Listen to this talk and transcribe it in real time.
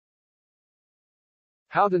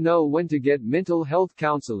How to know when to get mental health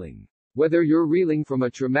counseling. Whether you're reeling from a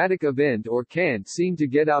traumatic event or can't seem to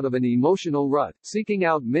get out of an emotional rut, seeking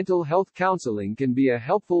out mental health counseling can be a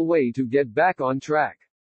helpful way to get back on track.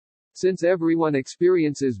 Since everyone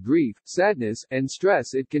experiences grief, sadness, and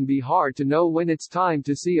stress, it can be hard to know when it's time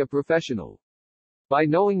to see a professional. By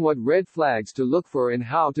knowing what red flags to look for and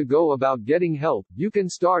how to go about getting help, you can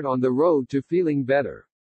start on the road to feeling better.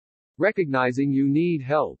 Recognizing you need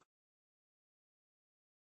help.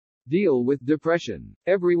 Deal with depression.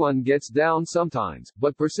 Everyone gets down sometimes,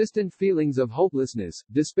 but persistent feelings of hopelessness,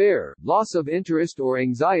 despair, loss of interest or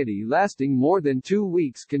anxiety lasting more than 2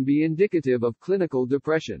 weeks can be indicative of clinical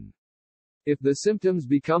depression. If the symptoms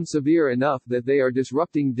become severe enough that they are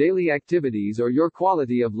disrupting daily activities or your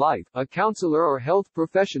quality of life, a counselor or health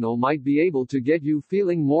professional might be able to get you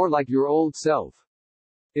feeling more like your old self.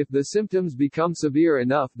 If the symptoms become severe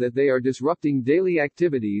enough that they are disrupting daily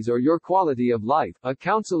activities or your quality of life, a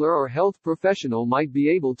counselor or health professional might be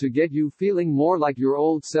able to get you feeling more like your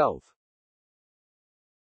old self.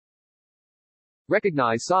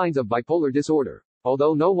 Recognize signs of bipolar disorder.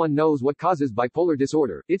 Although no one knows what causes bipolar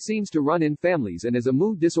disorder, it seems to run in families and is a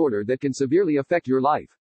mood disorder that can severely affect your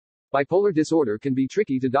life. Bipolar disorder can be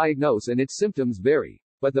tricky to diagnose and its symptoms vary,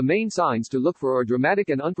 but the main signs to look for are dramatic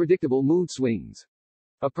and unpredictable mood swings.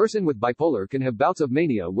 A person with bipolar can have bouts of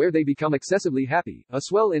mania where they become excessively happy, a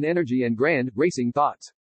swell in energy and grand, racing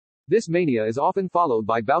thoughts. This mania is often followed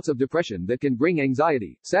by bouts of depression that can bring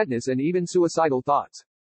anxiety, sadness and even suicidal thoughts.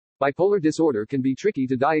 Bipolar disorder can be tricky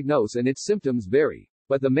to diagnose and its symptoms vary,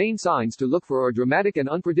 but the main signs to look for are dramatic and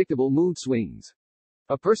unpredictable mood swings.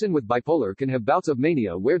 A person with bipolar can have bouts of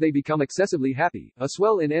mania where they become excessively happy, a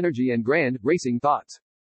swell in energy and grand, racing thoughts.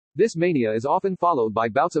 This mania is often followed by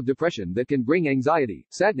bouts of depression that can bring anxiety,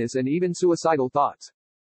 sadness and even suicidal thoughts.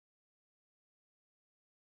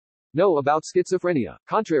 Know about schizophrenia.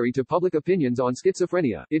 Contrary to public opinions on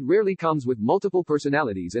schizophrenia, it rarely comes with multiple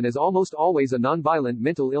personalities and is almost always a nonviolent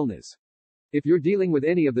mental illness. If you're dealing with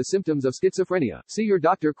any of the symptoms of schizophrenia, see your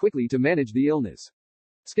doctor quickly to manage the illness.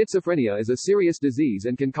 Schizophrenia is a serious disease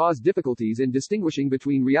and can cause difficulties in distinguishing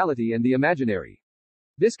between reality and the imaginary.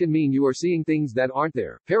 This can mean you are seeing things that aren't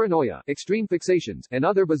there, paranoia, extreme fixations, and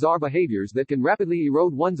other bizarre behaviors that can rapidly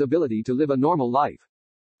erode one's ability to live a normal life.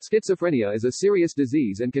 Schizophrenia is a serious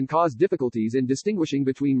disease and can cause difficulties in distinguishing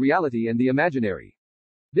between reality and the imaginary.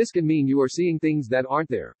 This can mean you are seeing things that aren't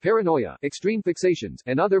there, paranoia, extreme fixations,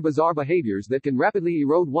 and other bizarre behaviors that can rapidly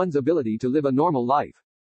erode one's ability to live a normal life.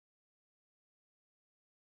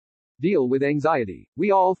 Deal with anxiety. We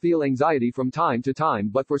all feel anxiety from time to time,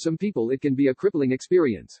 but for some people it can be a crippling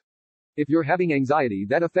experience. If you're having anxiety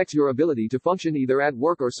that affects your ability to function either at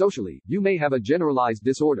work or socially, you may have a generalized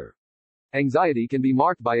disorder. Anxiety can be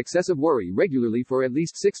marked by excessive worry regularly for at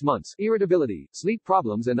least 6 months, irritability, sleep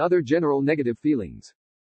problems and other general negative feelings.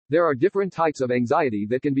 There are different types of anxiety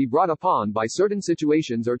that can be brought upon by certain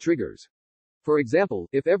situations or triggers. For example,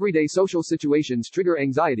 if everyday social situations trigger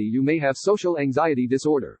anxiety, you may have social anxiety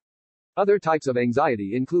disorder. Other types of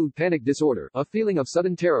anxiety include panic disorder, a feeling of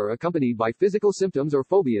sudden terror accompanied by physical symptoms or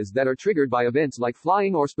phobias that are triggered by events like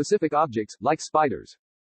flying or specific objects, like spiders.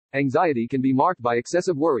 Anxiety can be marked by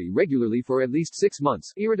excessive worry regularly for at least 6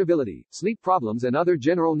 months, irritability, sleep problems and other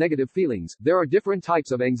general negative feelings. There are different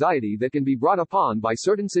types of anxiety that can be brought upon by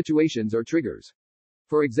certain situations or triggers.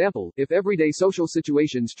 For example, if everyday social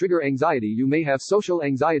situations trigger anxiety, you may have social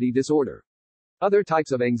anxiety disorder. Other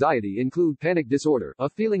types of anxiety include panic disorder, a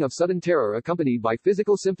feeling of sudden terror accompanied by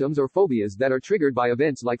physical symptoms or phobias that are triggered by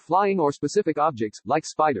events like flying or specific objects, like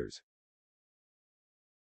spiders.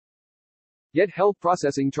 Get help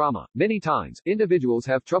processing trauma. Many times, individuals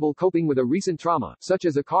have trouble coping with a recent trauma, such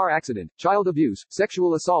as a car accident, child abuse,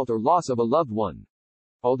 sexual assault or loss of a loved one.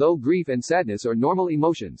 Although grief and sadness are normal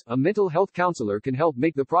emotions, a mental health counselor can help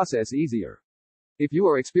make the process easier. If you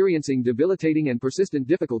are experiencing debilitating and persistent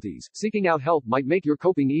difficulties, seeking out help might make your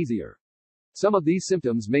coping easier. Some of these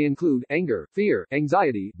symptoms may include anger, fear,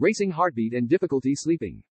 anxiety, racing heartbeat and difficulty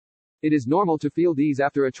sleeping. It is normal to feel these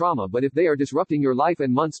after a trauma, but if they are disrupting your life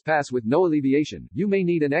and months pass with no alleviation, you may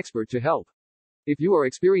need an expert to help. If you are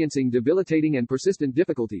experiencing debilitating and persistent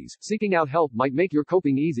difficulties, seeking out help might make your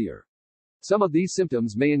coping easier. Some of these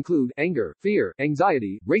symptoms may include anger, fear,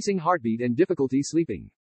 anxiety, racing heartbeat and difficulty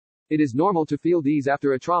sleeping. It is normal to feel these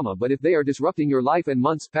after a trauma, but if they are disrupting your life and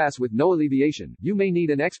months pass with no alleviation, you may need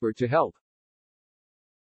an expert to help.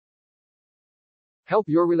 Help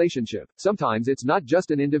your relationship. Sometimes it's not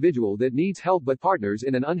just an individual that needs help but partners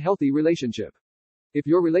in an unhealthy relationship. If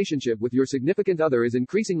your relationship with your significant other is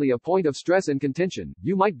increasingly a point of stress and contention,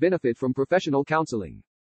 you might benefit from professional counseling.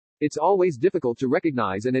 It's always difficult to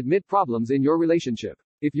recognize and admit problems in your relationship.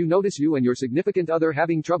 If you notice you and your significant other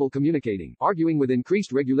having trouble communicating, arguing with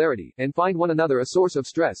increased regularity, and find one another a source of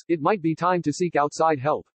stress, it might be time to seek outside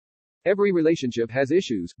help. Every relationship has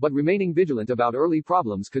issues, but remaining vigilant about early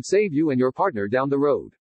problems could save you and your partner down the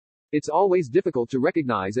road. It's always difficult to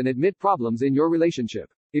recognize and admit problems in your relationship.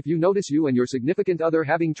 If you notice you and your significant other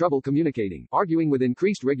having trouble communicating, arguing with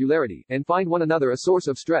increased regularity, and find one another a source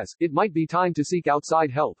of stress, it might be time to seek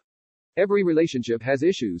outside help. Every relationship has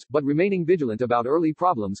issues, but remaining vigilant about early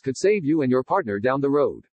problems could save you and your partner down the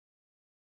road.